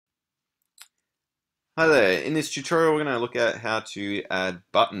Hi there. In this tutorial, we're going to look at how to add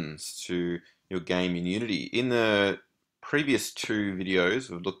buttons to your game in Unity. In the previous two videos,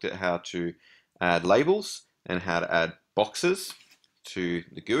 we've looked at how to add labels and how to add boxes to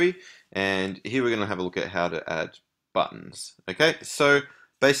the GUI. And here we're going to have a look at how to add buttons. Okay, so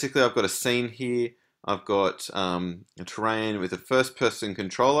basically I've got a scene here. I've got a terrain with a first-person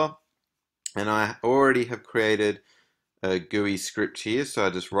controller, and I already have created a GUI script here. So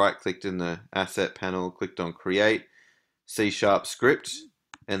I just right clicked in the asset panel, clicked on create C# script,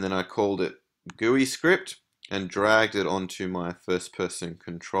 and then I called it GUI script and dragged it onto my first person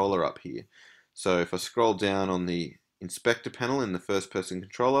controller up here. So if I scroll down on the inspector panel in the first person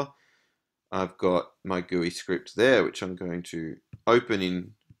controller, I've got my GUI script there, which I'm going to open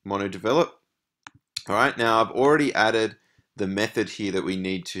in MonoDevelop. Alright, now I've already added the method here that we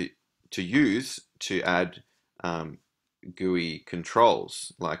need to use to add GUI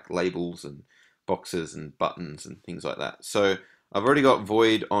controls like labels and boxes and buttons and things like that. So I've already got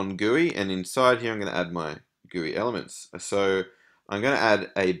void on GUI, and inside here I'm going to add my GUI elements. So I'm going to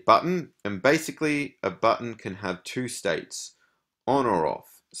add a button, and basically a button can have two states, on or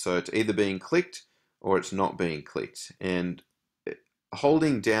off. So it's either being clicked or it's not being clicked, and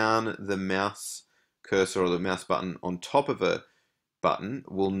holding down the mouse cursor or the mouse button on top of a button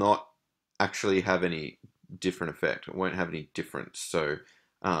will not actually have any different effect. It won't have any difference. So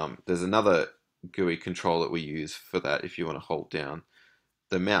there's another GUI control that we use for that if you want to hold down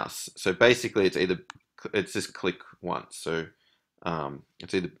the mouse. So basically it's just click once. So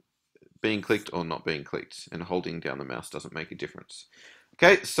it's either being clicked or not being clicked, and holding down the mouse doesn't make a difference.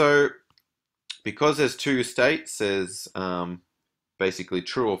 Okay, so because there's two states, there's basically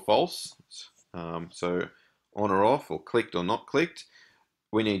true or false. So on or off, or clicked or not clicked,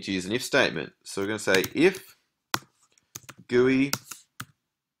 we need to use an if statement. So we're going to say if GUI,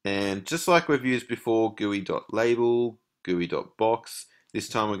 and just like we've used before, GUI.label, GUI.box, this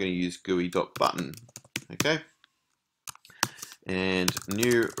time we're going to use GUI.button. Okay, and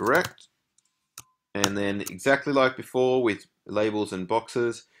new rect, and then exactly like before with labels and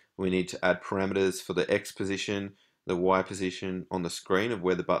boxes, we need to add parameters for the X position, the Y position on the screen of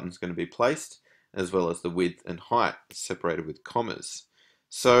where the button's going to be placed, as well as the width and height separated with commas.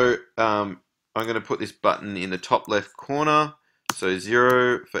 So I'm going to put this button in the top left corner. So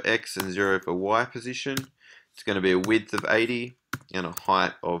 0 for X and 0 for Y position. It's going to be a width of 80 and a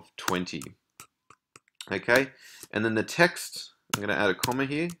height of 20. Okay, and then the text, I'm going to add a comma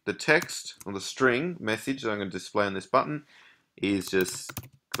here. The text or the string message that I'm going to display on this button is just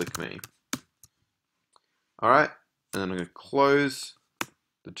click me. Alright, and then I'm going to close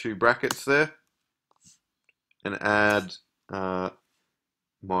the two brackets there and add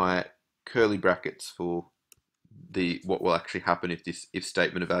my curly brackets for what will actually happen if this if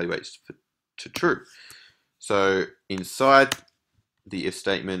statement evaluates to true. So inside the if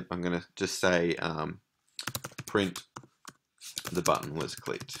statement, I'm going to just say print the button was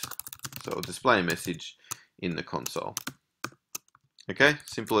clicked. So I'll display a message in the console. Okay,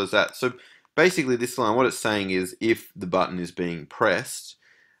 simple as that. So basically this line, what it's saying is if the button is being pressed,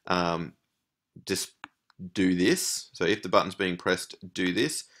 just do this. So if the button's being pressed, do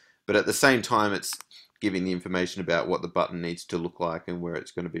this. But at the same time, it's giving the information about what the button needs to look like and where it's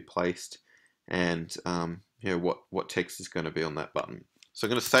going to be placed, and what text is going to be on that button. So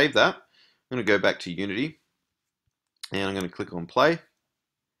I'm going to save that. I'm going to go back to Unity, and I'm going to click on play.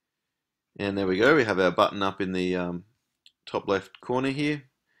 And there we go. We have our button up in the top left corner here.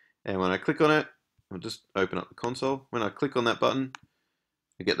 And when I click on it, I'll just open up the console. When I click on that button,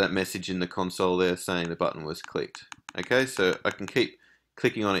 I get that message in the console there saying the button was clicked. Okay, so I can keep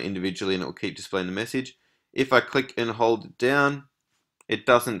clicking on it individually and it will keep displaying the message. If I click and hold it down, it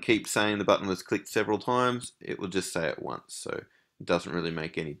doesn't keep saying the button was clicked several times. It will just say it once, so it doesn't really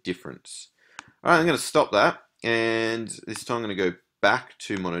make any difference. Alright, I'm going to stop that, and this time I'm going to go back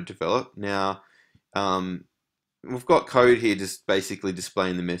to MonoDevelop. Now, we've got code here just basically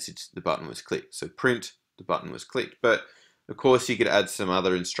displaying the message the button was clicked. So print the button was clicked. But of course you could add some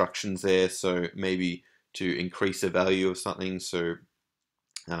other instructions there, so maybe to increase the value of something. So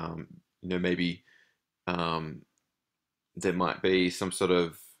maybe there might be some sort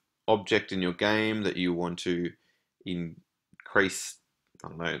of object in your game that you want to increase, I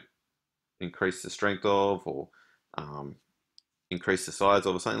don't know, increase the strength of, or increase the size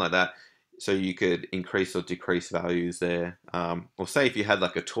of, or something like that. So you could increase or decrease values there. Or say if you had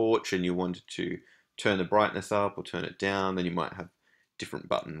like a torch and you wanted to turn the brightness up or turn it down, then you might have different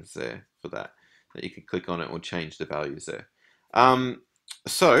buttons there for that you could click on it or change the values there.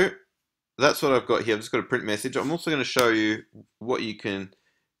 So that's what I've got here. I've just got a print message. I'm also going to show you what you can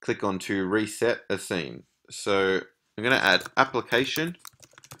click on to reset a scene. So I'm going to add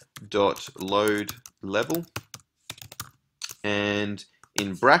application.load level, and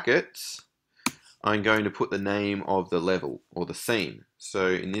in brackets I'm going to put the name of the level or the scene. So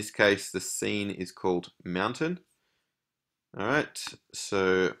in this case the scene is called mountain. Alright,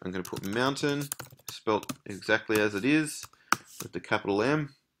 so I'm going to put mountain spelt exactly as it is with the capital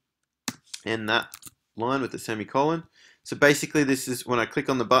M and that line with the semicolon. So basically this is when I click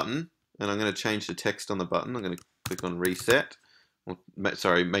on the button, and I'm going to change the text on the button. I'm going to click on reset, or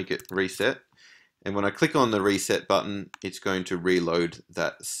sorry, make it reset. And when I click on the reset button, it's going to reload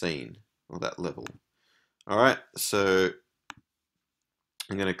that scene or that level. Alright, so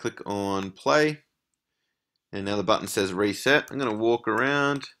I'm going to click on play, and now the button says reset. I'm going to walk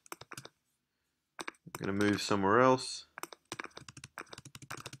around. I'm going to move somewhere else.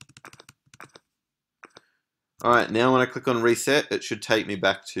 Alright, now when I click on reset, it should take me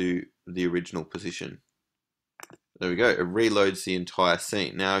back to the original position. There we go, it reloads the entire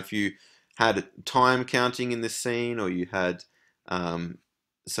scene. Now if you had time counting in this scene, or you had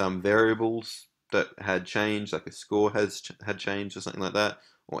some variables that had changed, like a score had changed or something like that,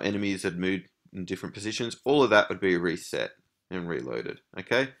 or enemies had moved in different positions, all of that would be reset and reloaded.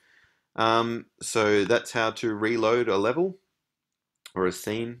 Okay, so that's how to reload a level or a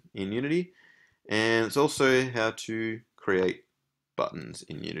scene in Unity. And it's also how to create buttons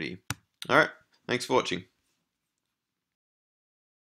in Unity. Alright, thanks for watching.